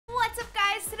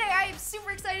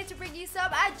super excited to bring you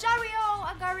some agar.io.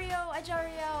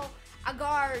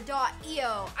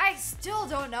 I still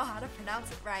don't know how to pronounce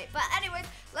it right. But anyways,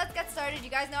 let's get started. You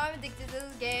guys know I'm addicted to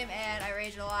this game and I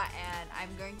rage a lot and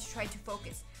I'm going to try to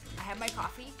focus. I have my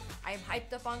coffee. I am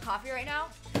hyped up on coffee right now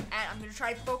and I'm going to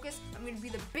try to focus. I'm going to be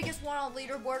the biggest one on the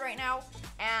leaderboard right now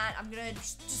and I'm going to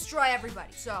destroy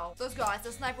everybody. So let's go.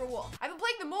 SSSniperWolf. I've been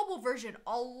playing the mobile version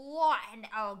a lot and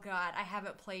oh god, I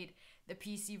haven't played the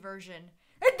PC version.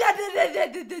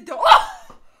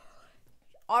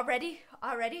 Already?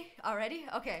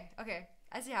 Okay.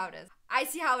 I see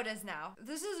how it is now.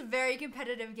 This is a very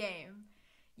competitive game.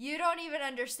 You don't even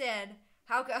understand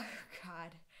how oh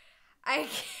god.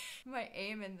 My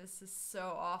aim in this is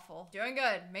so awful. Doing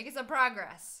good. Making some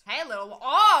progress. Hey, little.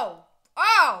 Oh,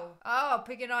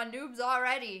 picking on noobs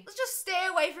already. Let's just stay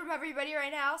away from everybody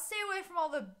right now. Stay away from all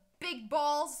the big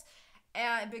balls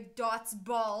and big dots,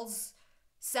 balls,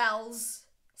 cells.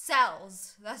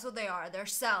 That's what they are. They're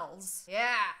cells.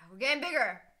 Yeah, we're getting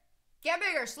bigger. Get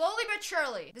bigger, slowly but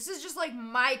surely. This is just like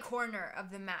my corner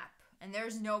of the map. And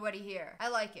there's nobody here. I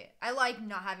like it. I like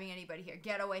not having anybody here.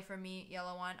 Get away from me,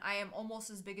 yellow one. I am almost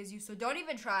as big as you, so don't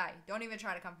even try. Don't even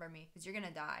try to come for me, because you're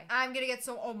gonna die. I'm gonna get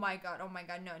so, oh my god,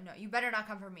 no. You better not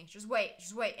come for me. Just wait.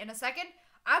 In a second,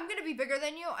 I'm gonna be bigger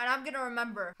than you, and I'm gonna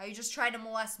remember how you just tried to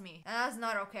molest me. And that's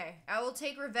not okay. I will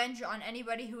take revenge on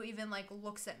anybody who even, like,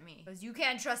 looks at me. Because you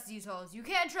can't trust these hoes. You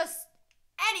can't trust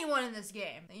anyone in this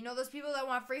game. You know those people that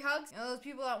want free hugs? You know those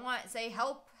people that want, say,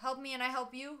 help me and I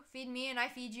help you? Feed me and I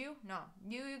feed you? No.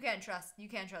 You can't trust. You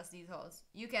can't trust these hoes.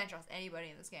 You can't trust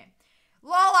anybody in this game.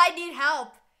 Lol, I need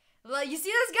help. You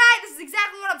see this guy? This is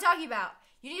exactly what I'm talking about.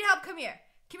 You need help? Come here.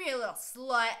 Come here, little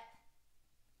slut.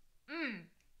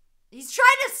 He's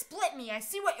trying to split me. I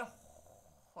see what you...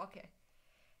 Okay.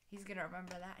 He's gonna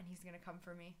remember that and he's gonna come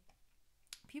for me.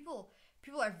 People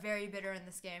are very bitter in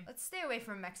this game. Let's stay away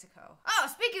from Mexico. Oh,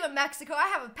 speaking of Mexico, I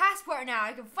have a passport now.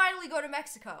 I can finally go to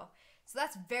Mexico. So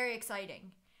that's very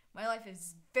exciting. My life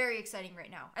is very exciting right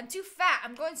now. I'm too fat.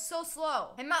 I'm going so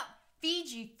slow. I'm Mount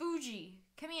Fuji.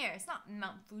 Come here. It's not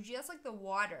Mount Fuji. That's like the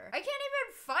water. I can't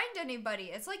even find anybody.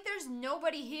 It's like there's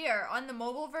nobody here. On the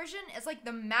mobile version, it's like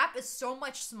the map is so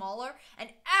much smaller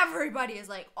and everybody is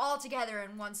like all together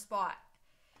in one spot.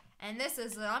 And this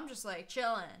is, I'm just like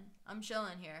chilling. I'm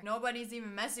chilling here. Nobody's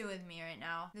even messing with me right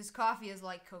now. This coffee is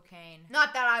like cocaine.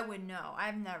 Not that I would know.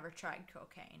 I've never tried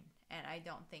cocaine. And I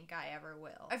don't think I ever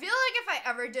will. I feel like if I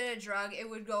ever did a drug, it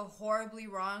would go horribly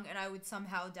wrong and I would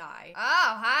somehow die.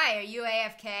 Oh, hi. Are you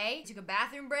AFK? You took a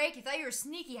bathroom break? You thought you were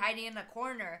sneaky hiding in a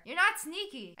corner. You're not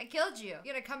sneaky. I killed you.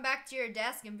 You're gonna come back to your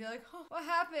desk and be like, oh, what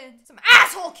happened? Some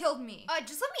asshole killed me.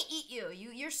 Just let me eat you.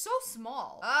 You're so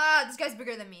small. This guy's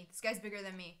bigger than me.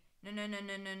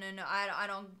 No.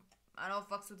 I don't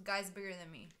fucks with guys bigger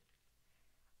than me.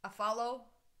 A follow,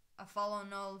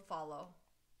 no follow.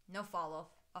 No follow,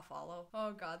 a follow.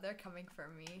 Oh god, they're coming for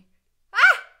me.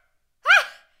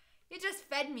 You just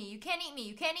fed me. You can't eat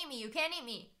me.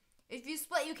 If you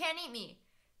split, you can't eat me.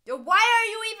 Why are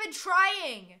you even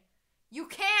trying? You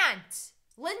can't.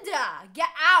 Linda, get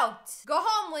out. Go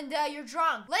home, Linda. You're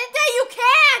drunk. Linda, you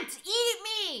can't eat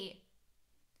me.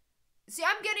 See,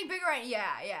 I'm getting bigger right.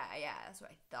 Yeah. That's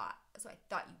what I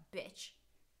thought, you bitch.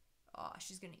 Oh,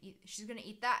 she's gonna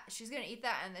eat that. She's gonna eat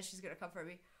that, and then she's gonna come for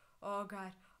me. Oh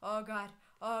god.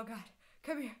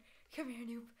 Come here,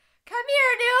 noob.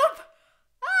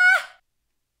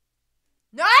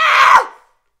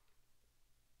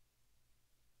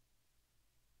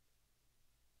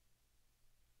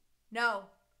 No!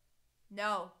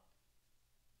 No.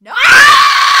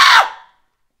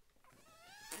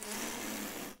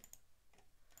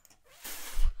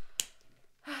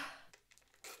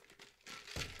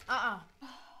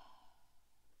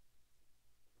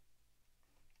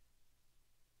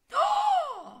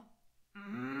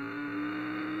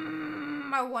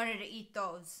 I wanted to eat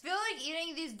those. I feel like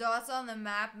eating these dots on the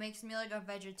map makes me like a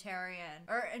vegetarian.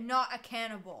 Or not a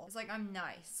cannibal. It's like I'm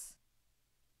nice.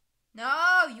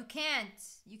 No, you can't.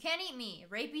 You can't eat me.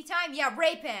 Rapey time? Yeah,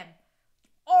 rape him.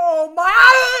 Oh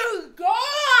my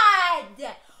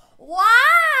god!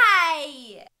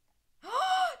 Why?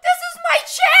 This is my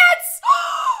chance!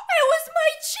 It was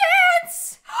my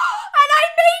chance! And I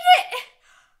made it!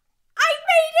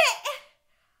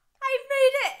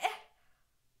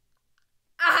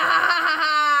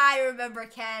 I remember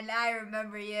Ken. I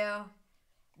remember you.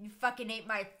 You fucking ate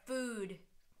my food.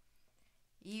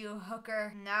 You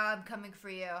hooker. Now I'm coming for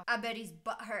you. I bet he's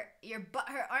butthurt. You're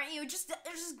butthurt, aren't you? Just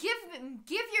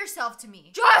give yourself to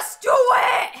me. Just do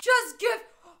it!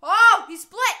 Oh, he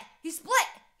split.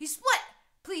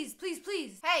 Please.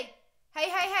 Hey,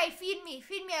 Hey, feed me.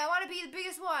 I want to be the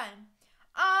biggest one.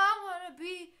 I want to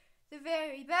be the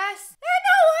very best that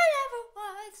no one ever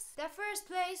was. That first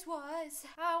place was.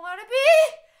 I want to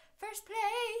be first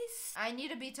place. I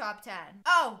need to be top 10.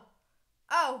 Oh,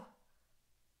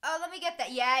 let me get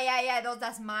that. Yeah.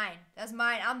 That's mine.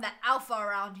 I'm the alpha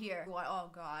around here. What? Oh,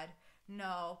 God.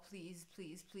 No, please.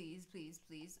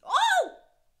 Oh!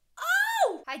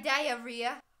 Hi,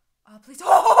 diarrhea. Oh, please.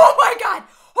 Oh, my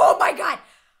God.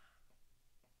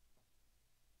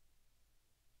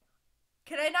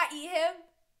 Can I not eat him?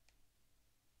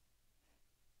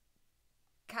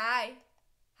 Hi.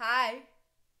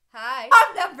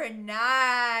 I'm number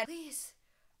 9. Please,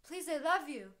 I love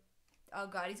you. Oh,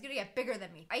 God, he's gonna get bigger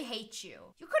than me. I hate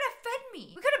you. You could have fed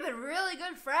me. We could have been really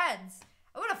good friends.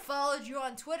 I would have followed you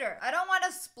on Twitter. I don't want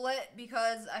to split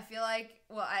because I feel like,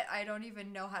 well, I don't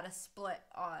even know how to split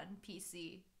on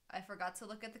PC. I forgot to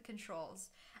look at the controls.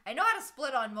 I know how to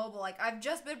split on mobile. Like, I've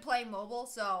just been playing mobile,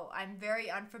 so I'm very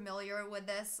unfamiliar with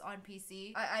this on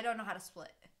PC. I don't know how to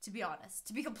split, to be honest.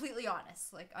 To be completely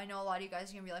honest. Like, I know a lot of you guys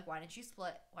are gonna be like, why didn't you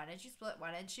split? Why didn't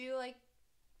you, like,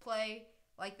 play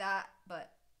like that?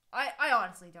 But I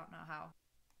honestly don't know how.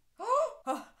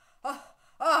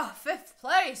 Oh, 5th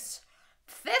place.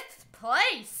 5th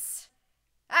place.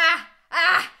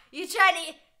 You trying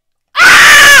to...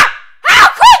 How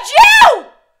could you?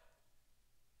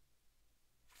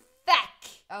 Feck.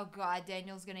 Oh, God,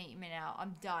 Daniel's gonna eat me now.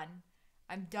 I'm done.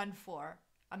 I'm done for.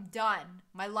 I'm done.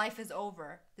 My life is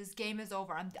over. This game is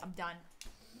over. I'm done.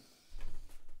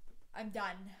 I'm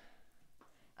done.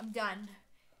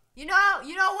 You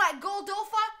know what,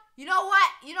 Goldolfa? You know what?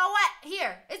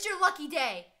 Here, it's your lucky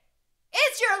day.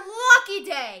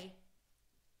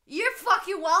 You're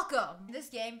fucking welcome. This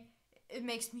game, it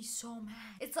makes me so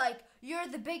mad. It's like, you're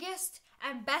the biggest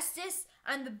and bestest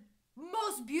and the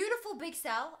most beautiful big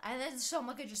cell, and then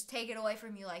someone could just take it away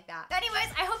from you like that.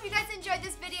 Anyways, I hope you guys enjoyed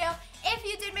this video. If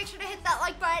you did, make sure to hit that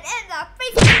like button and the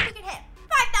Facebook. We can hit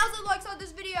 5,000 likes on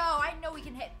this video. I know we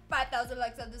can hit 5,000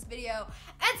 likes on this video.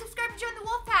 And subscribe to join the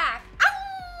wolf pack.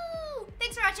 Ow!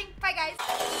 Thanks for watching. Bye, guys.